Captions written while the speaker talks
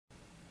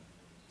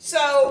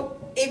So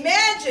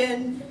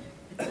imagine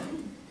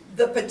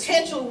the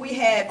potential we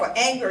had for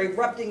anger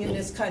erupting in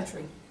this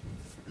country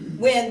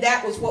when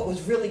that was what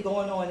was really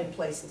going on in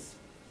places.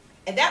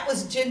 And that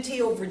was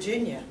genteel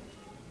Virginia.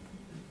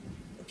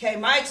 Okay,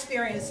 my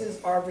experiences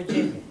are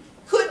Virginia.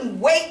 Couldn't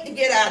wait to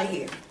get out of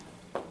here.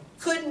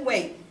 Couldn't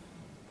wait.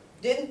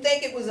 Didn't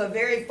think it was a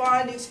very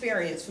fond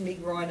experience for me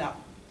growing up.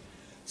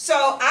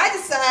 So I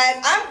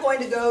decided I'm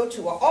going to go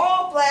to an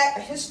all-black,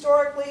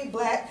 historically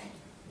black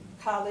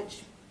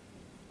college,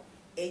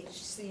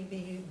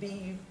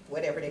 HCBU,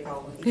 whatever they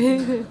call it,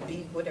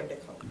 B, whatever they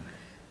call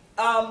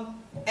it.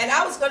 And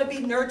I was going to be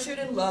nurtured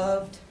and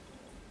loved.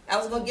 I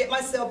was going to get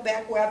myself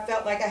back where I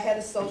felt like I had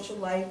a social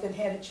life and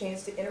had a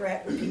chance to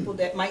interact with people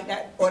that might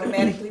not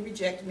automatically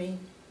reject me.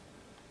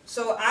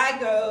 So I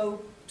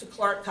go to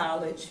Clark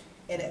College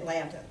in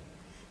Atlanta.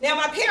 Now,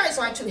 my parents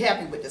aren't too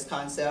happy with this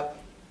concept,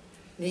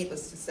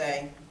 needless to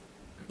say.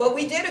 But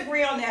we did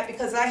agree on that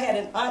because I had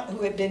an aunt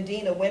who had been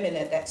dean of women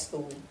at that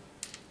school.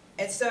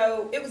 And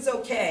so it was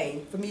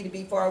okay for me to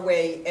be far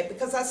away, and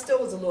because I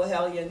still was a little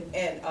hellion,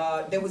 and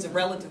there was a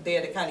relative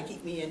there to kind of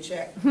keep me in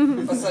check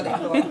for Sunday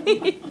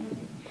morning.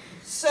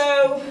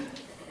 So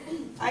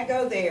I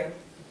go there.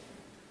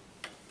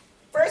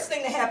 First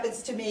thing that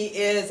happens to me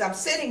is I'm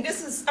sitting,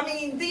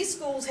 these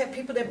schools have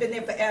people that have been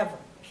there forever.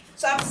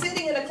 So I'm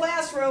sitting in a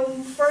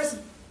classroom, first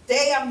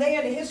day I'm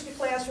there in the history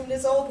classroom,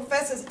 this old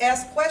professor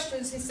asks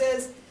questions. He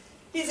says,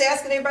 he's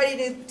asking everybody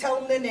to tell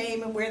him their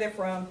name and where they're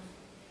from.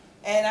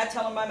 And I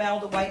tell him I'm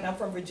Alda White and I'm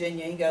from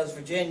Virginia. He goes,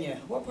 Virginia?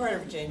 What part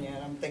of Virginia?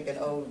 And I'm thinking,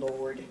 oh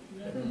Lord.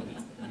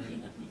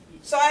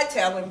 So I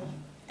tell him,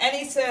 and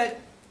he said,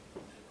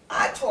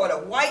 I taught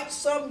a white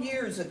some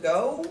years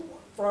ago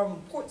from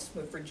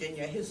Portsmouth,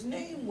 Virginia. His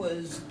name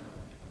was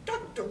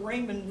Dr.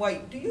 Raymond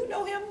White. Do you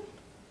know him?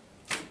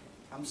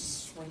 I'm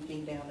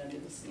shrinking down under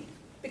the seat.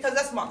 Because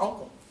that's my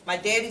uncle, my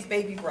daddy's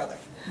baby brother.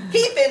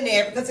 He'd been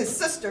there because his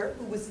sister,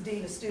 who was the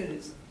dean of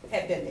students,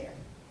 had been there.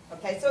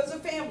 Okay, so it's a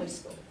family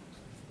school.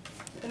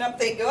 And I'm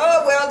thinking,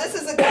 oh, well, this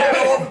isn't going to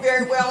go over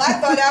very well. I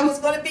thought I was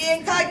going to be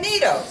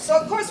incognito. So,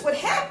 of course, what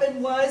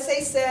happened was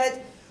they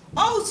said,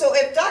 oh, so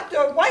if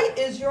Dr. White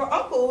is your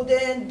uncle,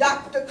 then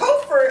Dr.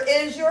 Kofer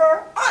is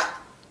your aunt.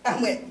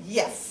 I went,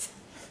 yes.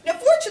 Now,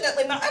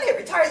 fortunately, my aunt had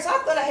retired, so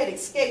I thought I had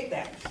escaped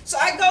that. So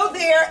I go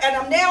there, and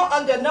I'm now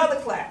under another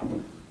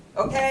cloud,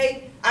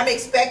 okay? I'm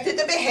expected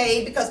to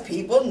behave because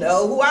people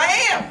know who I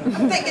am.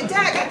 I'm thinking,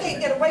 Dad, I can't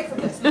get away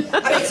from this.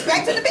 I'm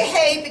expected to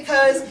behave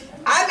because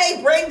I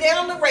may bring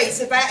down the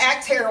race if I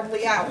act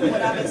terribly out when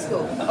I'm in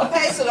school.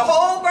 Okay, so the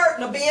whole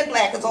burden of being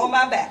black is on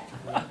my back.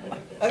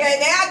 Okay,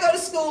 now I go to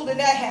school and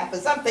that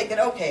happens. I'm thinking,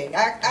 okay,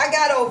 I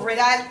got over it.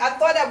 I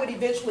thought I would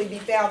eventually be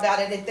found out.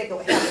 I didn't think it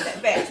would happen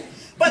that fast.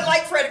 But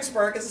like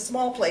Fredericksburg, it's a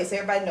small place.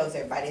 Everybody knows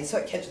everybody, so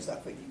it catches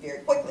up with you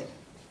very quickly.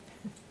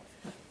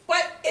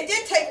 But it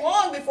didn't take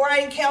long before I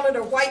encountered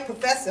a white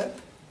professor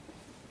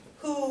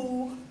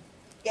who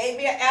gave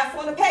me an F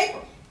on the paper.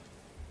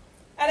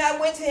 And I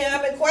went to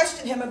him and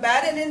questioned him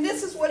about it, and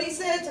this is what he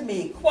said to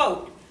me,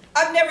 quote,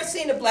 I've never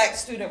seen a black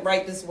student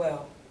write this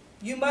well.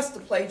 You must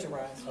have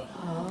plagiarized.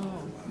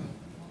 Oh.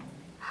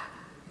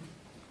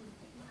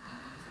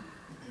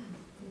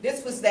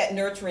 This was that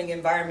nurturing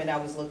environment I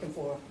was looking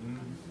for.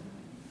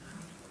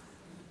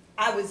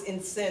 I was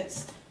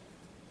incensed.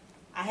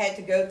 I had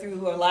to go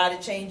through a lot of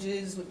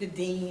changes with the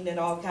dean and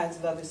all kinds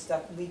of other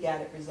stuff, and we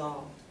got it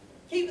resolved.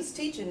 He was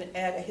teaching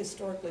at a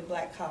historically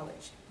black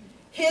college.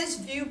 His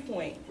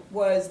viewpoint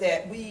was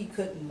that we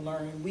couldn't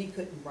learn, we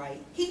couldn't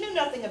write. He knew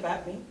nothing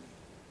about me.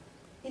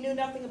 He knew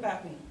nothing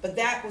about me, but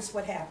that was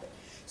what happened.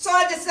 So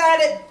I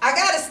decided I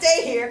got to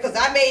stay here because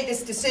I made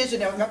this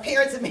decision, and my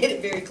parents have made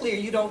it very clear,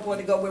 you don't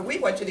want to go where we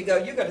want you to go,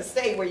 you're going to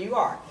stay where you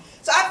are.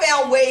 So I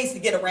found ways to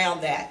get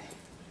around that.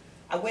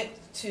 I went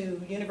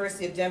to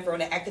University of Denver on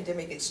an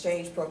academic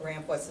exchange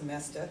program for a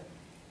semester.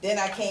 Then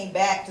I came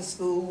back to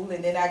school,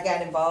 and then I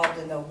got involved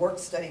in a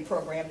work-study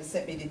program that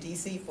sent me to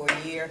D.C. for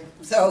a year.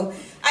 So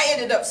I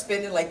ended up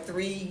spending like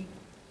 3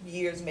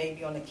 years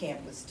maybe on the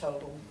campus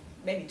total,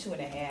 maybe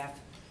 2.5,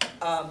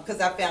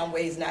 because I found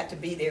ways not to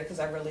be there because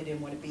I really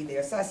didn't want to be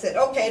there. So I said,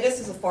 okay, this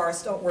is a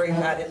farce, don't worry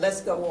about it, let's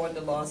go on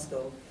to law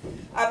school.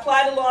 I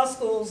applied to law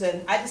schools,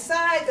 and I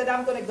decided that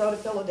I'm going to go to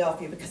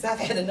Philadelphia because I've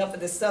had enough of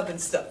this Southern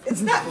stuff.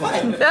 It's not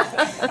fun.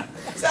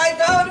 So I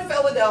go to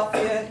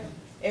Philadelphia,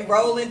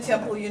 enroll in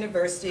Temple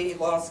University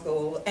Law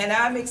School, and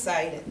I'm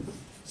excited.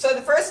 So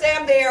the first day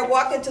I'm there, I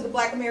walk into the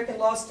Black American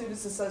Law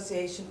Students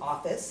Association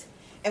office,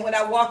 and when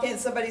I walk in,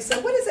 somebody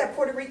said, what is that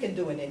Puerto Rican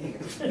doing in here?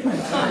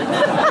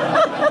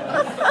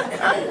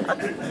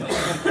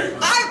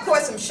 I, of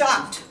course, am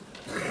shocked,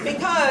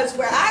 because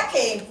where I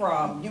came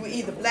from, you were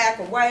either black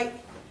or white,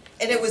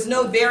 and there was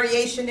no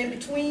variation in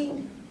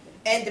between,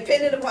 and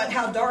depending upon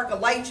how dark or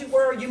light you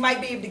were, you might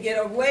be able to get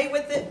away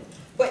with it.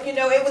 But, you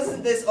know, it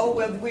wasn't this, oh,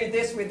 well, we're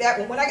this, we're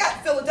that. When I got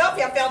to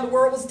Philadelphia, I found the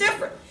world was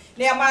different.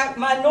 Now,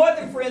 my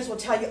northern friends will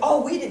tell you,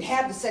 oh, we didn't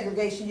have the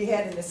segregation you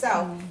had in the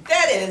South.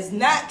 That is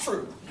not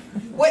true.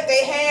 what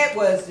they had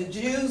was the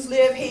Jews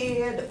live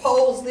here, the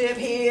Poles live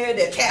here,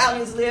 the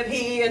Italians live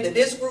here,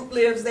 this group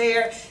lives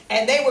there,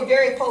 and they were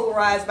very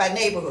polarized by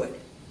neighborhood.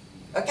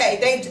 Okay,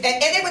 and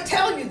they would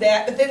tell you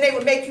that, but then they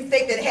would make you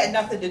think that it had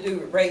nothing to do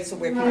with race or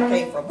where people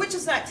came from, which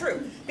is not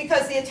true.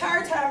 Because the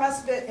entire time I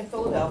spent in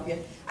Philadelphia,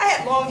 I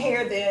had long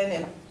hair then,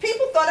 and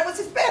people thought I was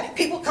Hispanic.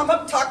 People come up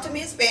and talk to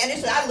me in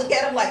Spanish, and I look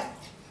at them like,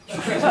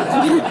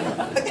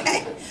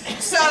 okay?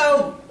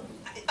 So,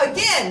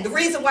 again, the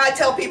reason why I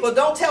tell people,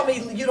 don't tell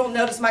me you don't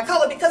notice my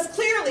color, because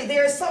clearly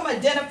there is some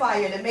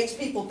identifier that makes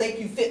people think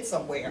you fit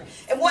somewhere.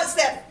 And once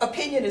that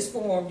opinion is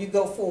formed, you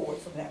go forward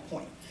from that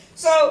point.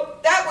 So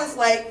that was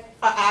like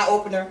an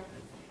eye-opener.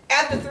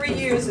 After 3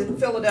 years in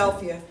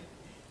Philadelphia,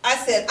 I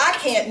said, I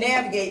can't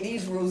navigate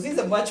these rules. These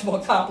are much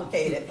more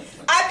complicated.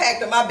 I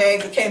packed up my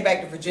bags and came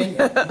back to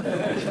Virginia.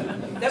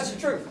 That's the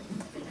truth.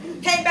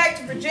 Came back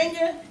to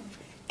Virginia,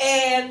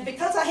 and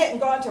because I hadn't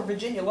gone to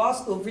Virginia Law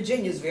School,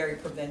 Virginia is very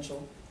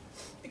provincial.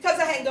 Because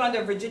I hadn't gone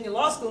to Virginia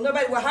Law School,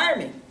 nobody would hire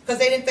me because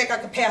they didn't think I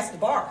could pass the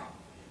bar.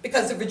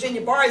 Because the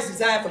Virginia bar is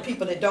designed for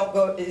people that don't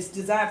go, it's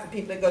designed for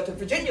people that go to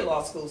Virginia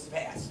law schools to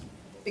pass.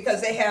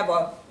 Because they have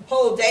a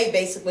whole day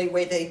basically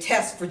where they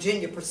test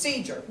Virginia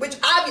procedure, which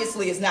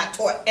obviously is not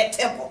taught at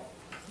Temple,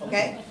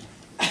 okay?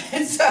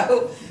 And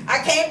so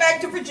I came back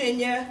to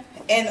Virginia,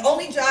 and the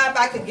only job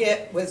I could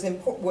get was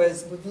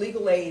with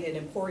legal aid in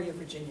Emporia,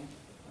 Virginia.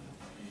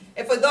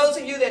 And for those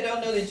of you that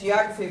don't know the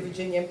geography of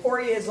Virginia,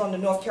 Emporia is on the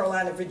North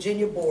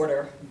Carolina-Virginia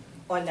border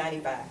on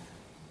 95.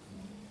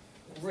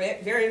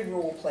 Very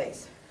rural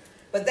place.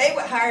 But they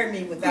would hire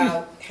me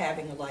without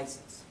having a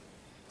license.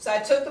 So I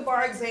took the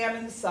bar exam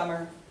in the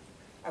summer.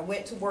 I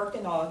went to work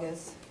in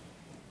August,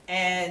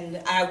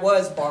 and I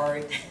was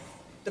barred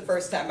the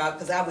first time out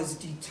because I was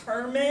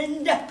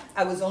determined.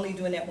 I was only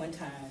doing that one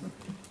time.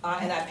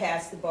 And I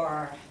passed the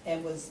bar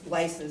and was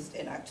licensed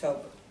in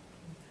October.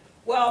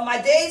 Well, my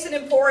days in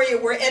Emporia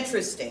were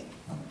interesting.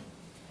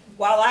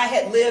 While I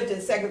had lived in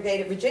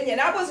segregated Virginia,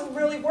 and I wasn't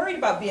really worried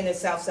about being in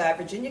Southside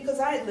Virginia because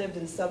I had lived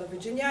in Southern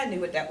Virginia. I knew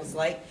what that was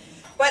like.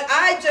 But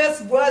I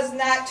just was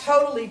not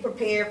totally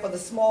prepared for the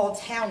small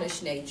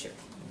townish nature.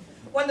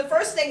 One of the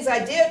first things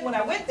I did when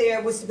I went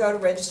there was to go to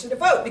register to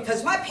vote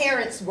because my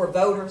parents were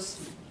voters.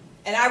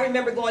 And I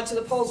remember going to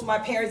the polls with my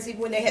parents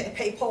even when they had to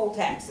pay poll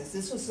taxes.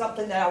 This was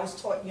something that I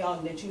was taught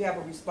young that you have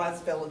a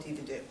responsibility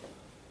to do.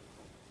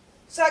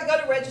 So I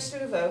go to register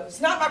to vote.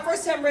 It's not my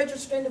first time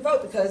registering to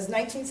vote because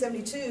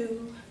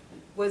 1972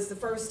 was the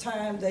first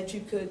time that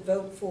you could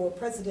vote for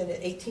president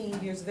at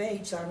 18 years of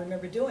age, so I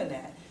remember doing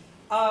that.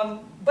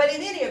 But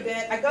in any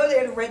event, I go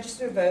there to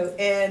register to vote,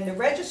 and the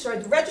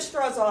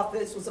registrar's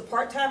office was a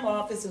part-time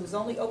office. It was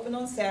only open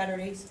on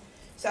Saturdays.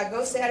 So I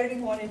go Saturday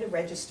morning to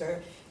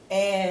register,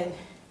 and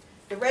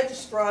the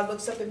registrar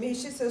looks up at me,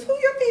 she says, "Who are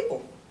your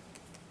people?"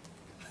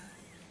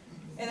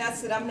 And I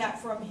said, "I'm not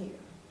from here."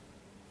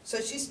 So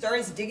she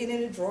starts digging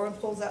in a drawer and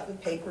pulls out the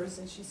papers,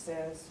 and she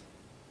says,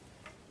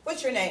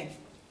 "What's your name?"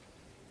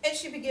 And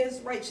she begins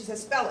to write. She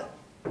says, "Spell it."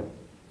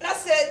 And I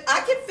said,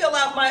 "I can fill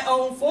out my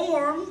own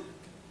form."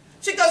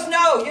 She goes,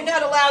 "No, you're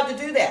not allowed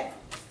to do that."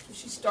 So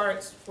she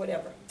starts,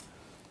 whatever.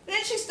 And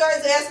then she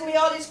starts asking me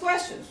all these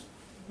questions.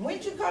 "When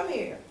did you come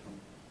here?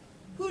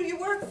 Who do you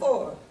work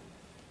for?"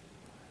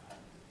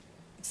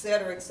 Et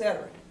cetera, et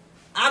cetera.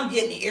 I'm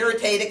getting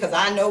irritated because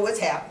I know what's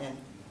happening.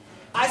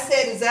 I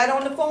said, "Is that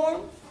on the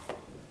form?"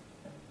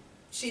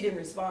 She didn't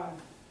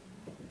respond.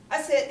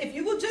 I said, "If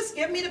you will just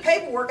give me the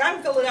paperwork, I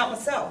can fill it out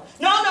myself."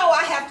 No,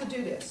 I have to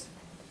do this.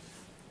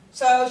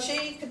 So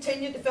she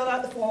continued to fill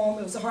out the form.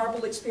 It was a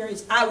horrible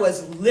experience. I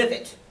was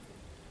livid.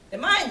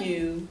 And mind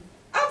you,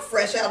 I'm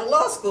fresh out of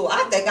law school.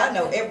 I think I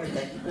know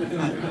everything.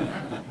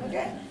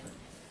 Okay?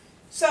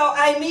 So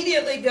I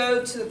immediately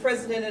go to the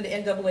president of the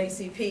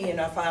NAACP and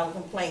I file a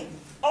complaint.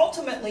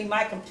 Ultimately,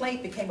 my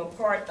complaint became a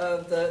part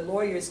of the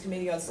Lawyers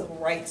Committee on Civil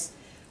Rights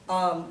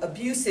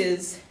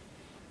abuses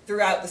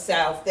throughout the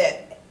South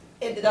that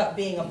ended up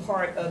being a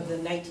part of the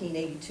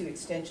 1982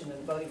 extension of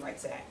the Voting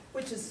Rights Act,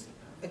 which is,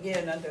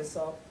 again, under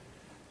assault.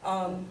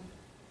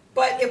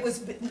 But it was,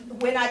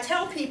 when I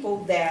tell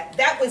people that,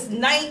 that was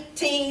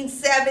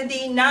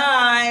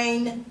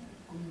 1979.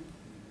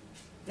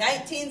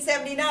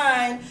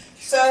 1979.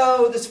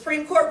 So the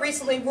Supreme Court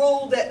recently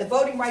ruled that the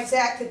Voting Rights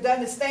Act had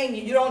done its thing.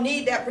 You don't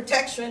need that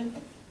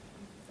protection.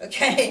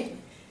 Okay?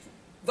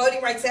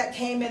 Voting Rights Act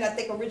came in, I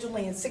think,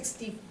 originally in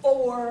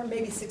 64,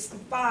 maybe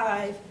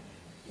 65.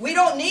 We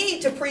don't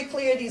need to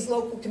pre-clear these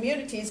local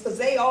communities because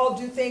they all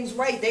do things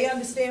right. They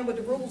understand what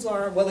the rules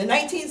are. Well, in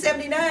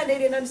 1979, they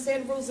didn't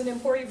understand the rules in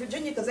Emporia,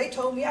 Virginia because they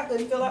told me I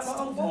couldn't fill out my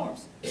own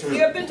forms.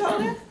 You ever been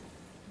told that?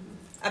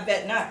 I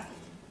bet not.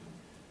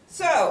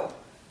 So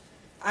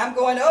I'm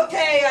going,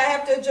 okay, I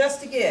have to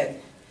adjust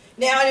again.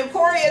 Now in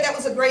Emporia, that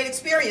was a great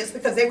experience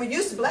because they were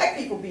used to black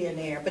people being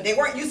there, but they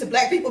weren't used to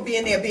black people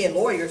being there being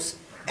lawyers.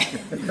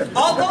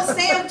 Although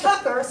Sam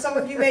Tucker, some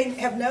of you may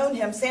have known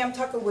him, Sam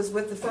Tucker was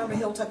with the firm of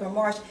Hill, Tucker and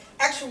Marsh,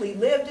 actually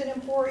lived in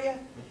Emporia,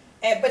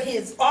 but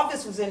his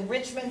office was in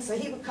Richmond, so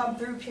he would come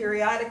through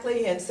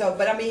periodically, and so,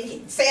 but I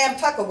mean, Sam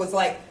Tucker was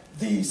like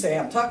the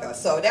Sam Tucker.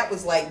 So that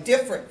was like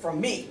different from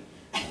me.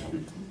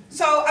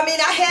 So, I mean,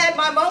 I had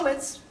my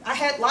moments. I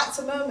had lots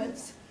of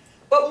moments.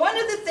 But one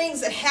of the things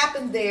that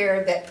happened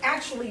there that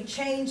actually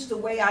changed the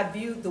way I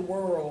viewed the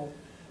world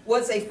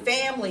was a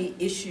family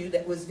issue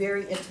that was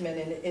very intimate,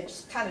 and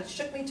it kind of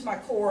shook me to my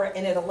core,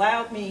 and it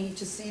allowed me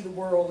to see the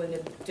world in a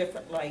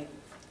different light.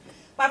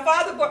 My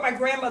father brought my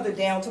grandmother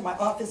down to my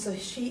office so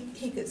she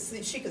could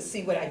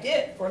see what I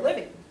did for a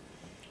living.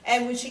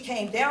 And when she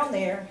came down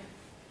there,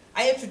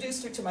 I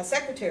introduced her to my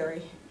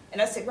secretary, and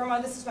I said,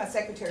 "Grandma, this is my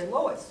secretary,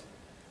 Lois."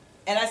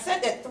 And I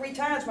said that 3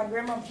 times. My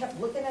grandma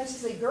kept looking at me. She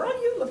said, "Girl,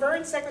 you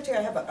Laverne's secretary."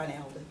 I have an Aunt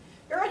Alda.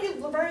 "Girl, you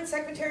Laverne's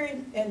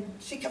secretary?" And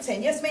she kept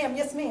saying, "Yes, ma'am,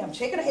 yes, ma'am,"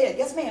 shaking her head,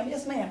 "Yes, ma'am,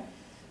 yes, ma'am."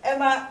 And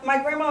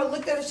my grandma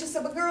looked at her, she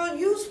said, "But girl,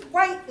 you's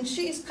white and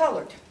she's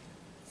colored."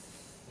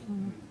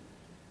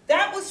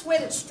 That was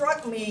when it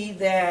struck me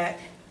that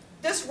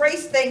this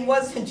race thing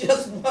wasn't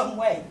just one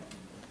way.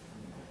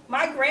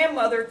 My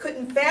grandmother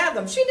couldn't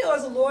fathom. She knew I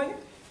was a lawyer.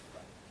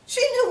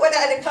 She knew what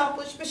I'd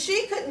accomplished, but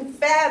she couldn't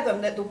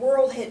fathom that the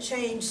world had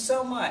changed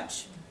so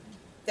much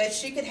that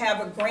she could have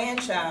a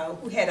grandchild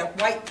who had a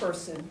white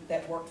person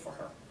that worked for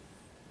her.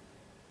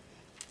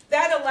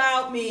 That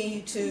allowed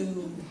me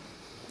to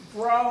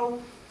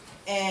grow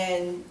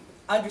and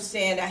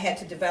understand I had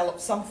to develop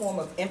some form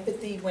of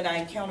empathy when I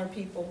encounter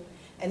people,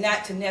 and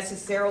not to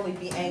necessarily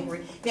be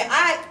angry. Now,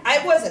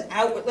 I wasn't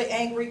outwardly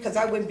angry because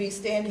I wouldn't be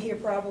standing here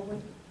probably,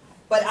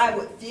 but I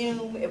would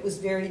fume. It was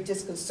very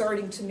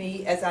disconcerting to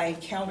me as I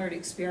encountered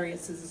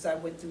experiences as I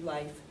went through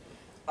life.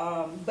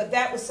 But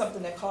that was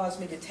something that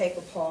caused me to take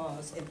a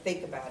pause and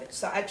think about it.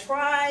 So I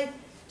try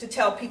to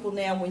tell people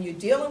now, when you're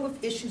dealing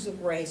with issues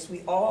of race,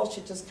 we all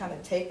should just kind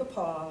of take a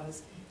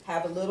pause,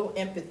 have a little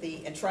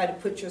empathy, and try to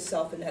put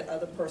yourself in that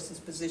other person's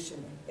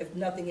position. If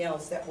nothing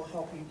else, that will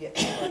help you get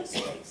in the right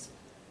space.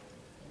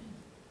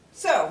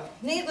 So,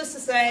 needless to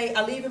say,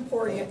 I leave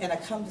Emporium and I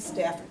come to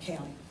Stafford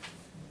County.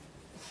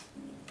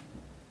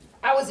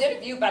 I was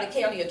interviewed by the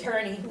county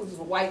attorney, who was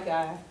a white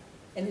guy,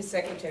 and his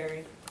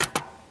secretary.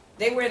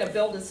 They were in a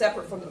building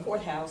separate from the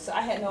courthouse, so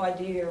I had no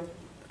idea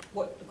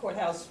what the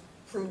courthouse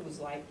crew was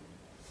like.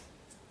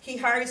 He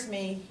hires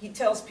me, he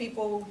tells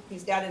people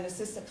he's got an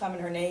assistant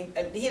coming, her name,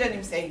 he doesn't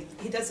even say,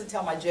 he doesn't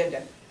tell my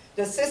gender.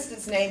 The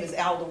assistant's name is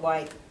Alda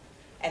White,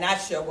 and I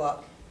show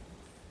up.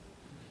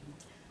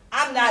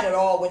 I'm not at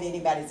all what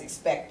anybody's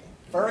expecting.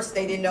 First,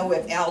 they didn't know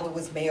if Alda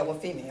was male or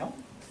female,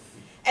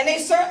 and they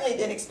certainly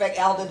didn't expect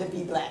Alda to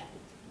be black.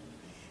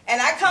 And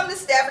I come to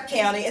Stafford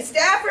County, and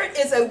Stafford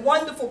is a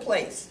wonderful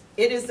place.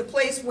 It is the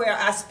place where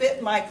I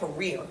spent my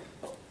career.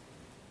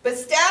 But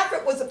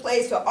Stafford was a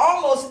place where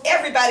almost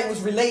everybody was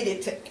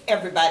related to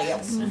everybody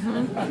else.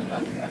 And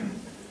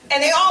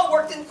they all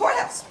worked in the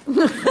courthouse.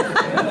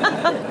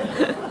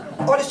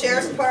 Or the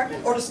sheriff's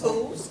department, or the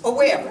schools, or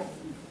wherever.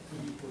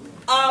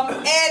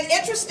 And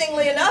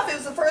interestingly enough, it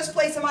was the first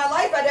place in my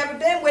life I'd ever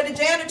been where the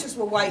janitors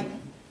were white.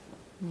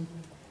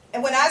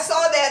 And when I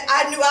saw that,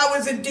 I knew I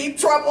was in deep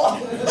trouble.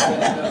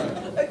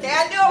 Okay,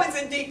 I knew I was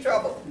in deep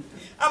trouble.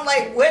 I'm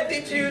like, what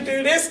did you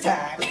do this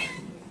time?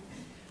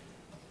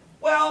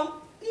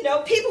 Well, you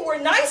know, people were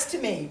nice to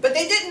me, but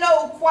they didn't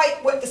know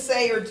quite what to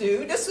say or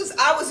do.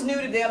 I was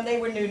new to them, they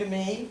were new to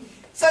me.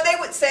 So they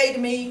would say to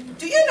me,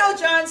 "Do you know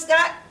John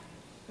Scott?"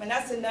 And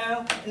I said,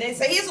 "No." And they'd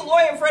say, "He's a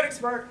lawyer in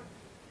Fredericksburg."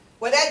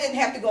 Well, that didn't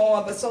have to go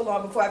on but so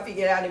long before I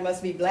figured out he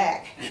must be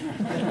black.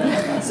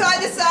 So I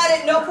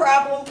decided, no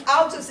problem,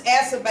 I'll just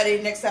ask somebody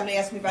the next time they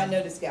ask me if I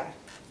know this guy.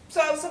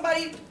 So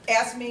somebody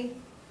asked me,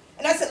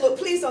 and I said, "Look,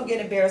 please don't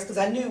get embarrassed," because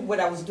I knew what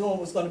I was doing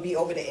was going to be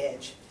over the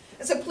edge.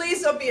 I said,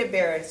 "Please don't be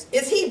embarrassed.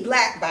 Is he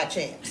black by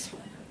chance?"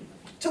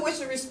 To which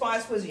the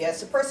response was yes.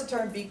 The person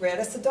turned beet red.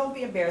 I said, "Don't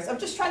be embarrassed. I'm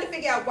just trying to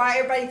figure out why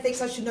everybody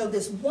thinks I should know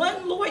this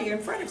one lawyer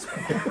in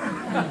Fredericksburg."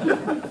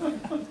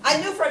 I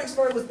knew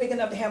Fredericksburg was big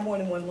enough to have more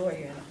than one lawyer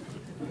in it.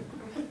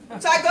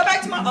 So I go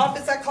back to my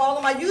office, I call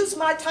him, I use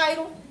my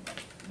title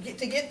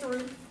to get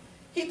through.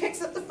 He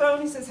picks up the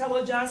phone, he says,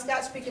 "Hello, John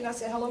Scott speaking." I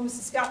said, "Hello,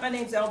 Mr. Scott, my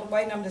name's Alda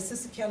White, and I'm the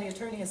assistant county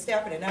attorney in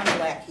Stafford, and I'm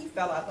black." He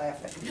fell out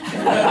laughing.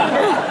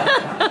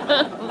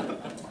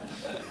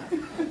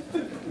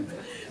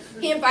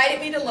 He invited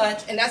me to lunch,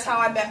 and that's how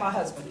I met my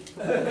husband.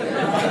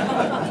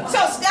 So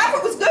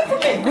Stafford was good for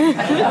me.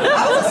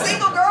 I was a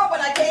single girl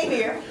when I came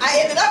here. I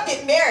ended up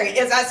getting married.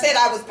 As I said,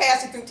 I was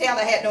passing through town.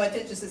 I had no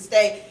intentions to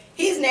stay.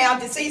 He's now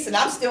deceased, and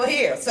I'm still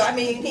here. So, I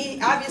mean, he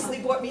obviously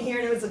brought me here,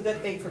 and it was a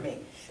good thing for me.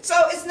 So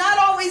it's not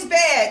always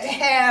bad to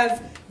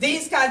have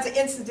these kinds of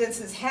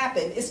incidences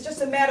happen. It's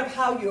just a matter of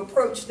how you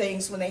approach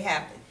things when they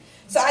happen.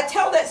 So I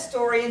tell that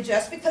story in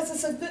jest because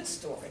it's a good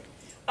story.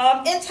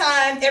 In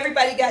time,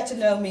 everybody got to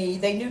know me.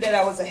 They knew that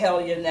I was a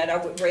hellion, that I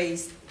would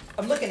raise,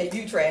 I'm looking at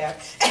you, Trav.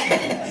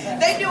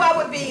 They knew I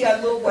would be a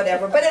little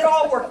whatever, but it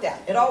all worked out.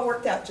 It all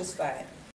worked out just fine.